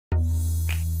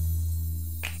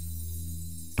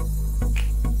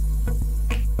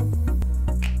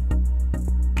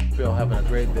y'all having a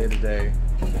great day today.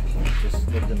 Just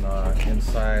looking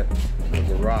inside the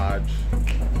garage.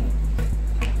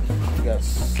 We got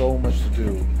so much to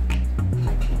do.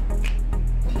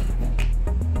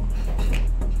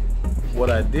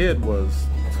 What I did was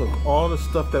took all the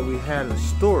stuff that we had in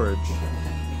storage,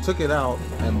 took it out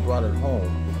and brought it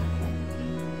home.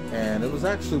 And it was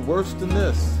actually worse than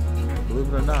this,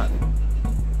 believe it or not.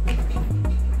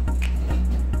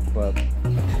 But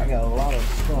I got a lot of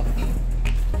stuff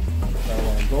that I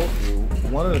want to go through.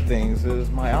 One of the things is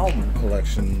my album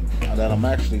collection that I'm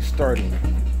actually starting.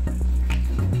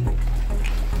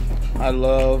 I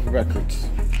love records,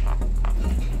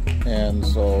 and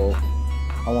so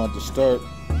I wanted to start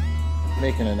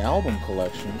making an album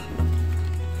collection,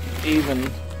 even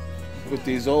with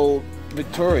these old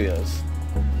Victorias.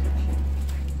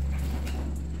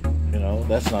 You know,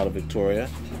 that's not a Victoria.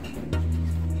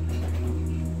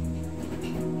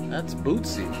 That's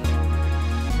Bootsy.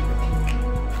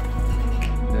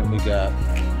 Then we got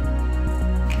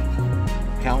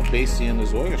Count Basie and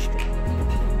his orchestra.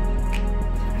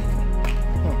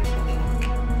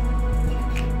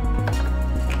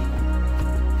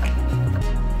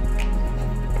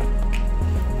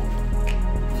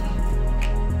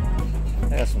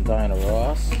 I got some Diana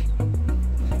Ross.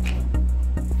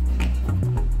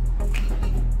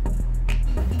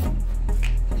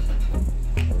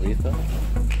 Aretha.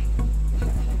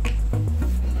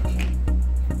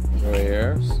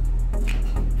 Ayers.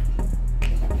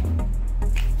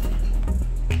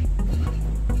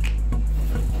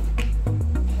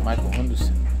 Michael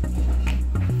Henderson.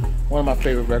 One of my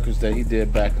favorite records that he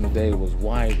did back in the day was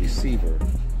Wide Receiver.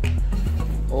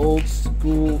 Old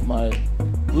school, my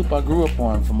group I grew up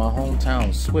on from my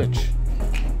hometown, Switch.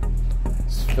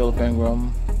 It's Philip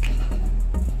Ingram,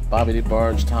 Bobby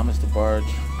DeBarge, Thomas DeBarge,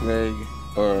 Greg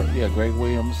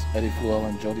Williams, Eddie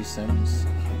Fluell, Jody Sims.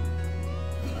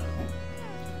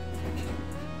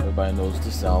 Everybody knows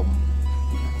this album.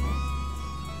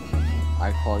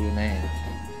 I Call Your Name.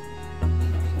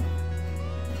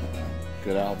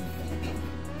 Good album.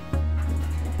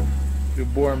 If you're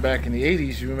born back in the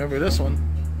 80s, you remember this one.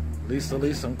 Lisa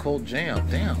Lisa and Cold Jam.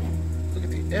 Damn, look at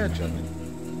the edge of it.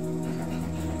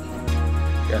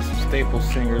 Got some staple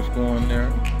singers going there.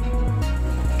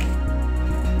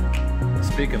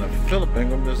 Speaking of Philip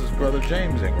Ingram, this is his brother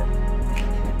James Ingram.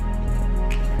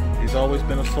 He's always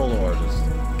been a solo artist.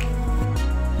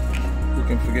 Who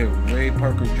can forget Ray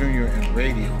Parker Jr. and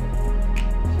Radio?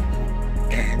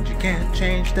 And you can't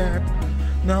change that.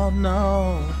 No,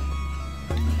 no.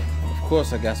 Of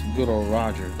course, I got some good old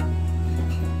Roger.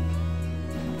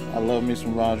 I love me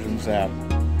some Roger and Zapp.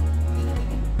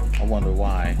 I wonder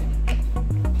why.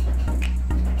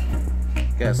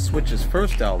 Got Switch's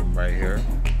first album right here.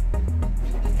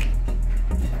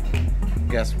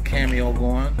 Got some Cameo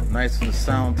going, nice on the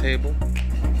sound table.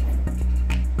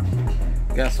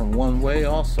 Got some One Way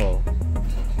also.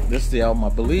 This is the album, I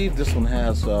believe this one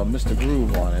has Mr.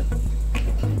 Groove on it.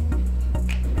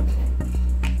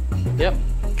 Yep,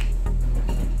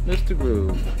 Mr.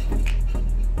 Groove.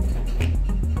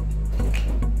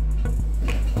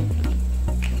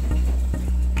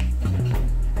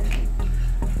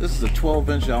 This is a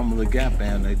 12-inch album of the Gap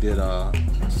Band. They did a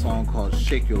song called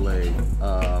Shake Your Leg,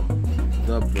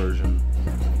 dub version.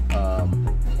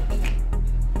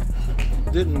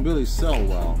 Didn't really sell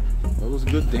well, but it was a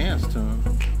good dance tune.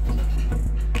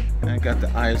 And I got the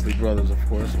Isley Brothers, of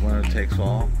course, Winner Takes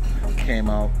All. Came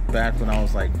out back when I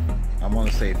was like, I want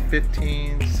to say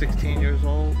 15, 16 years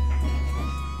old.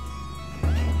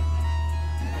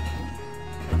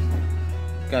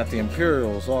 Got the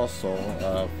Imperials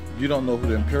also. You don't know who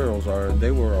the Imperials are.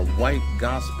 They were a white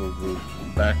gospel group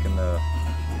back in the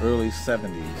early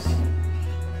 70s.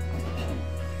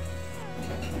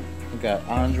 We got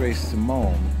Andre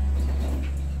Simone.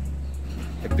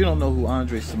 If you don't know who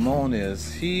Andre Simone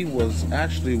is, he was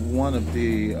actually one of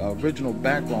the original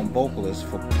background vocalists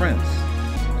for Prince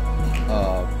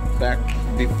back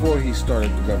before he started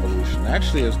the revolution.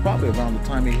 Actually, it was probably around the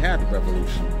time he had the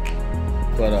revolution.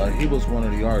 But he was one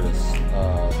of the artists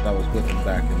that was with him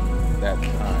back in that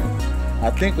time. I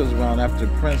think it was around after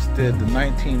Prince did the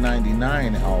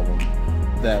 1999 album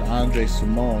that Andre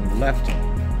Simone left him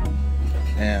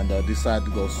and decided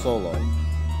to go solo.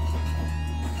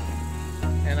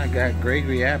 And I got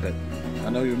Gregory Abbott. I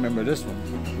know you remember this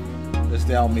one. This is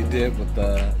the album he did with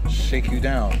Shake You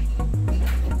Down.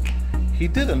 He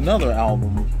did another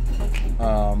album,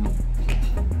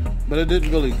 but it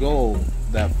didn't really go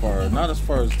that far. Not as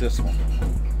far as this one.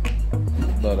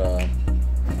 But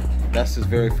that's his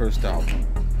very first album.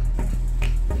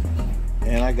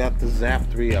 And I got the Zapp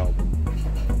 3 album.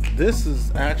 this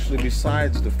is actually,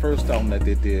 besides the first album that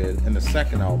they did and the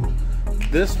second album,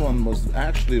 this one was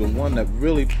actually the one that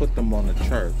really put them on the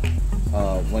chart.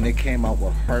 When they came out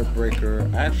with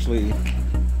Heartbreaker, actually,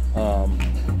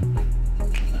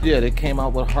 yeah, they came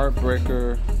out with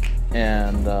Heartbreaker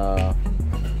and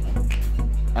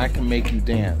I Can Make You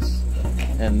Dance.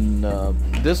 And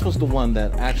this was the one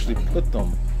that actually put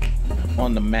them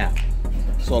on the map.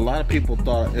 So a lot of people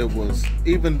thought it was,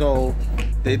 even though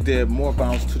they did More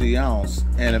Bounce to the Ounce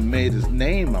and it made his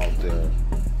name out there,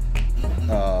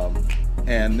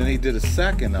 and then he did a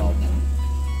second album,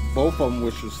 both of them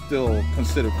which was still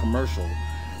considered commercial.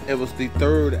 It was the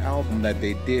third album that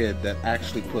they did that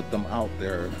actually put them out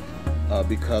there,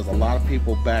 because a lot of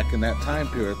people back in that time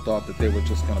period thought that they were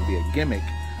just going to be a gimmick,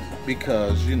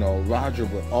 because, you know, Roger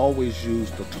would always use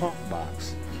the talk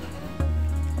box.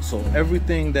 So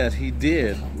everything that he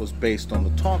did was based on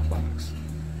the talk box.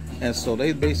 And so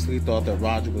they basically thought that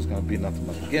Roger was going to be nothing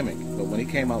but a gimmick. But when he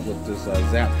came out with this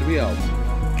Zap 3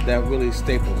 album, that really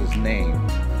stapled his name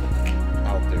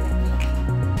out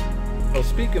there. So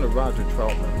speaking of Roger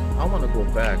Troutman, I want to go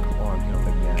back on him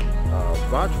again.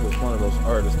 Roger was one of those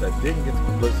artists that didn't get the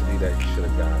publicity that he should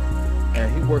have got.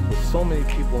 And he worked with so many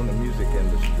people in the music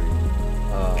industry,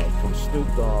 from Snoop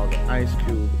Dogg, Ice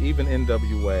Cube, even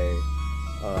NWA,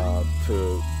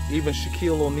 to even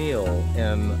Shaquille O'Neal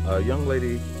and a young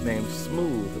lady named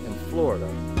Smooth in Florida,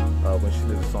 when she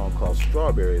did a song called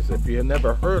Strawberries. If you have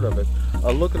never heard of it,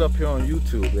 look it up here on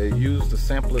YouTube. They used a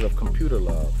samplet of Computer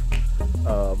Love.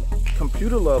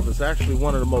 Computer Love is actually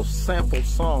one of the most sampled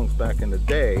songs back in the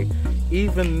day.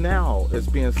 Even now it's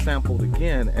being sampled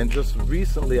again, and just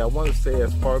recently, I want to say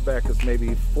as far back as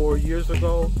maybe 4 years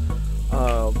ago,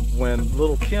 when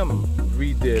Lil' Kim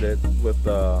redid it with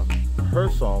her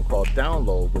song called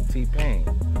Download with T-Pain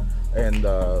and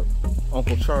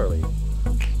Uncle Charlie.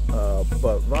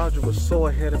 But Roger was so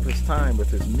ahead of his time with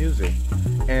his music,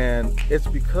 and it's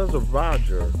because of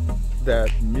Roger that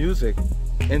music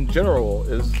in general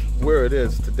is where it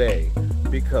is today,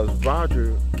 because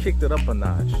Roger kicked it up a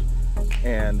notch.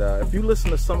 And if you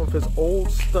listen to some of his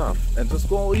old stuff, and just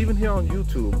go even here on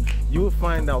YouTube, you will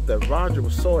find out that Roger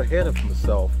was so ahead of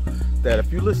himself that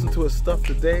if you listen to his stuff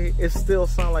today, it still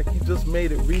sounds like he just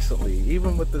made it recently,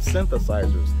 even with the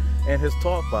synthesizers and his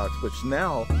talk box, which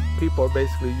now people are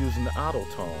basically using the auto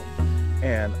tone.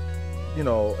 And you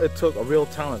know, it took a real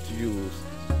talent to use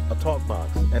a talk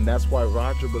box, and that's why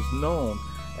Roger was known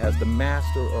as the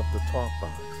master of the talk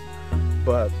box.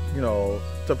 But you know,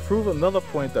 to prove another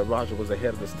point that Roger was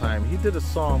ahead of his time, he did a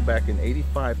song back in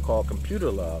 '85 called Computer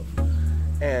Love,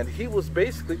 and he was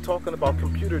basically talking about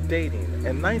computer dating.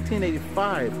 In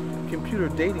 1985, computer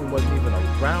dating wasn't even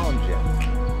around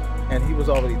yet, and he was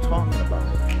already talking about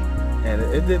it. And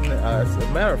it didn't, as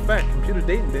a matter of fact, computer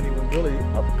dating didn't even really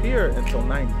appear until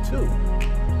 '92.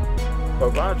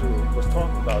 But Roger was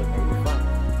talking about it in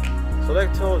 '85. So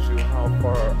that tells you how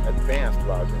far advanced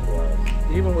Roger was.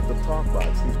 Even with the talk box,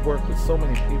 he's worked with so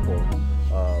many people,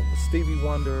 Stevie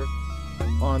Wonder,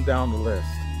 on down the list,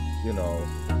 you know.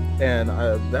 And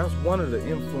that's one of the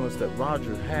influence that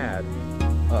Roger had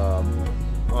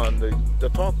on the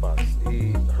talk box.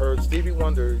 He heard Stevie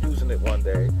Wonder using it one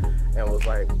day and was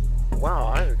like, wow,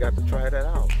 I got to try that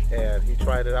out. And he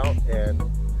tried it out, and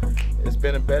it's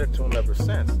been embedded to him ever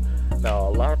since. Now, a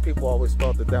lot of people always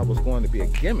thought that that was going to be a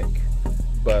gimmick,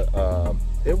 but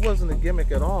it wasn't a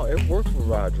gimmick at all. It worked for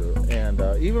Roger. And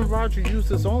even Roger used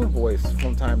his own voice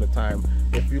from time to time.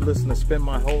 If you listen to Spend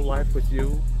My Whole Life With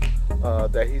You,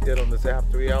 that he did on the Zap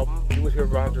 3 album, you would hear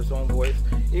Roger's own voice.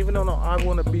 Even on I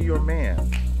Want to Be Your Man,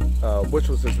 which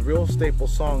was his real staple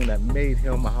song that made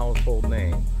him a household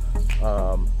name.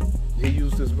 He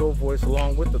used his real voice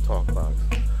along with the talk box.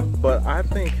 But I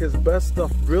think his best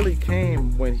stuff really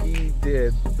came when he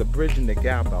did the Bridging the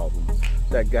Gap album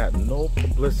that got no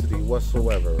publicity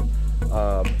whatsoever.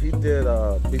 He did,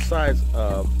 besides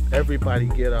Everybody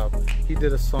Get Up, he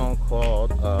did a song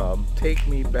called Take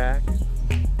Me Back,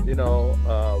 you know,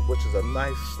 which is a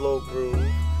nice slow groove,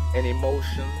 and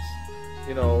Emotions,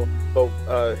 you know.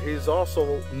 But he's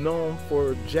also known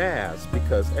for jazz,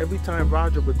 because every time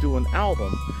Roger would do an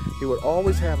album, he would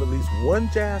always have at least one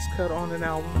jazz cut on an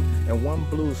album and one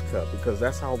blues cut, because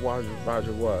that's how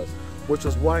Roger was. Which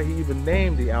is why he even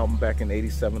named the album back in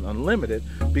 '87 Unlimited,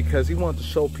 because he wanted to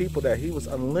show people that he was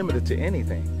unlimited to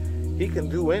anything. He can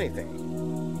do anything,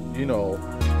 you know.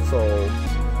 So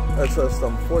it's just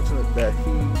unfortunate that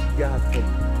he got the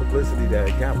publicity that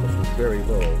he got, which was very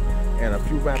little. And a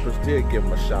few rappers did give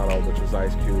him a shout out, which was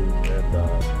Ice Cube and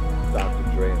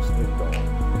Dr. Dre and Snoop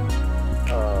Dogg.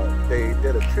 They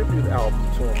did a tribute album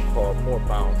to him called More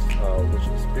Bounce, which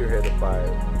was spearheaded by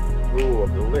Rule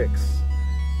of the Licks,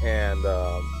 and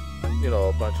you know,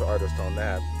 a bunch of artists on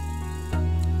that.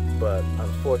 But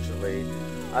unfortunately,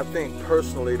 I think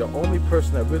personally the only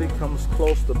person that really comes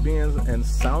close to being and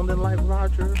sounding like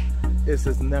Roger is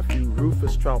his nephew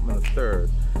Rufus Troutman III.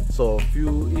 So if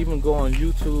you even go on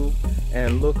YouTube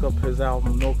and look up his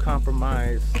album No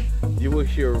Compromise, you will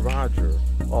hear Roger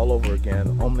all over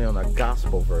again, only on a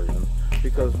gospel version,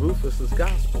 because Rufus is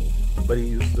gospel, but he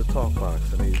uses the talk box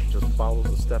and he just follows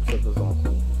the steps of his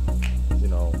uncle, you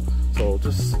know. So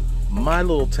just my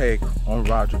little take on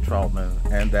Roger Troutman,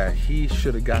 and that he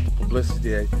should have got the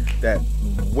publicity that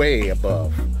way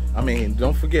above. I mean,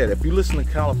 don't forget, if you listen to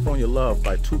California Love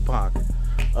by Tupac,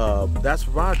 that's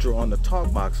Roger on the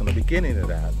talk box in the beginning of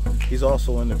that. He's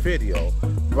also in the video.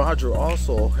 Roger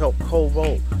also helped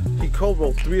co-wrote. He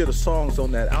co-wrote 3 of the songs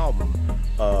on that album.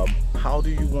 How Do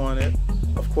You Want It?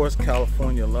 Of course,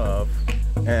 California Love,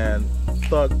 and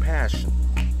Thug Passion.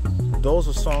 Those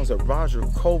are songs that Roger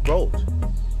co-wrote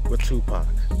with Tupac,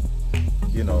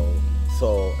 you know.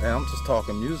 So, and I'm just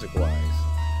talking music wise,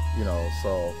 you know,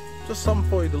 so just something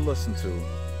for you to listen to.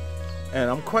 And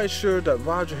I'm quite sure that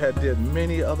Roger had did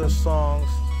many other songs,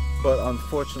 but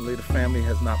unfortunately the family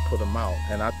has not put them out.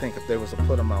 And I think if they was to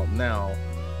put them out now,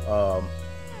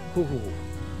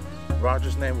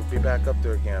 Roger's name would be back up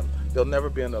there again. There'll never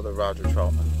be another Roger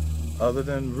Troutman other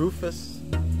than Rufus.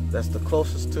 That's the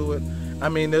closest to it. I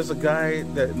mean, there's a guy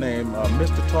that named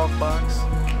Mr.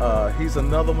 Talkbox. He's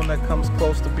another one that comes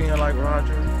close to being like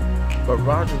Roger. But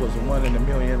Roger was a 1 in a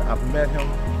million. I've met him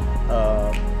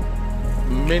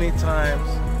many times,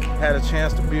 had a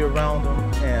chance to be around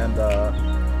him, and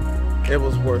it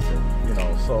was worth it, you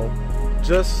know. So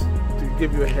just to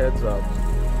give you a heads up,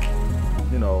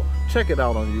 you know, check it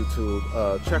out on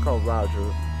YouTube. Check out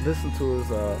Roger. Listen to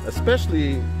his,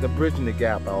 especially the Bridging the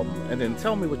Gap album, and then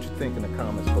tell me what you think in the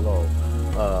comments below.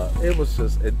 It was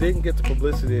just, it didn't get the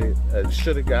publicity it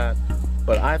should have got,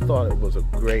 but I thought it was a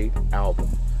great album.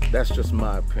 That's just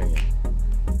my opinion.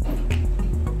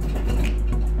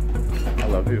 I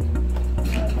love you.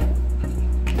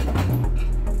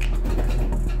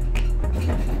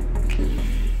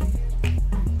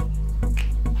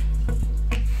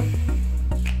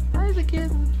 How's it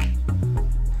getting?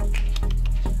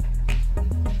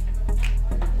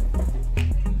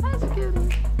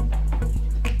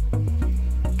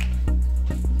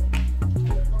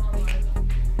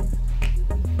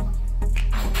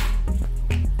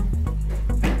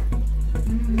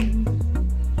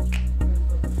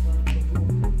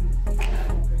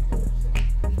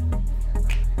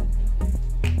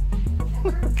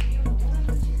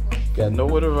 Got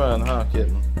nowhere to run, huh,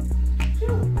 kitten?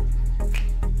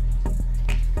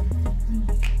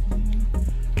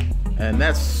 And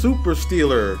that's Super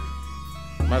Stealer,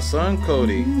 my son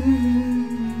Cody.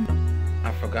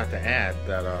 I forgot to add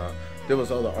that there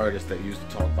was other artists that used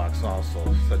the talkbox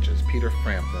also, such as Peter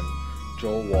Frampton,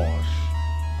 Joe Walsh,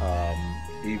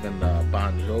 even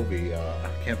Bon Jovi.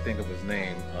 I can't think of his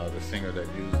name, the singer that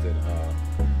used it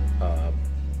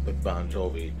with Bon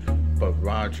Jovi, but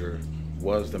Roger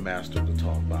was the master of the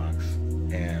talkbox,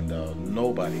 and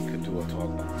nobody could do a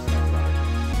talkbox like Roger.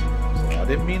 So I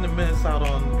didn't mean to miss out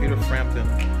on Peter Frampton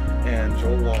and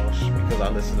Joe Walsh, because I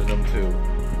listened to them too,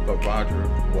 but Roger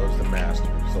was the master.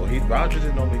 So Roger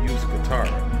didn't only use guitar.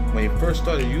 When he first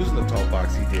started using the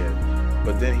talkbox, he did,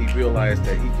 but then he realized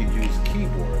that he could use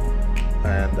keyboard,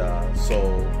 and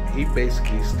so he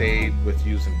basically stayed with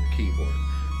using the keyboard.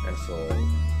 And so,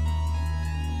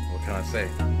 what can I say?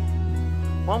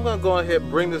 Well, I'm going to go ahead and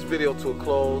bring this video to a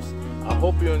close. I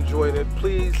hope you enjoyed it.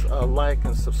 Please like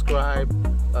and subscribe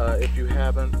if you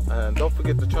haven't. And don't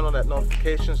forget to turn on that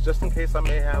notifications just in case I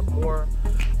may have more.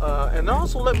 And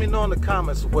also let me know in the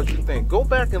comments what you think. Go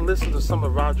back and listen to some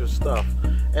of Roger's stuff,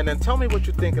 and then tell me what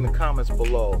you think in the comments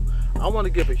below. I want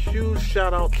to give a huge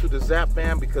shout out to the Zap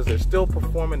Band, because they're still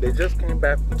performing. They just came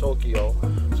back from Tokyo.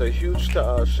 So a huge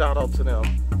shout out to them.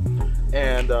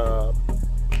 And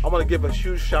I want to give a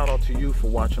huge shout out to you for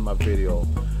watching my video.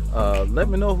 Let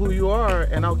me know who you are,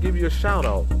 and I'll give you a shout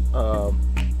out.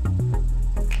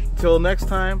 Till next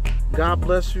time, God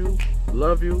bless you,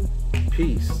 love you,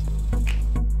 peace.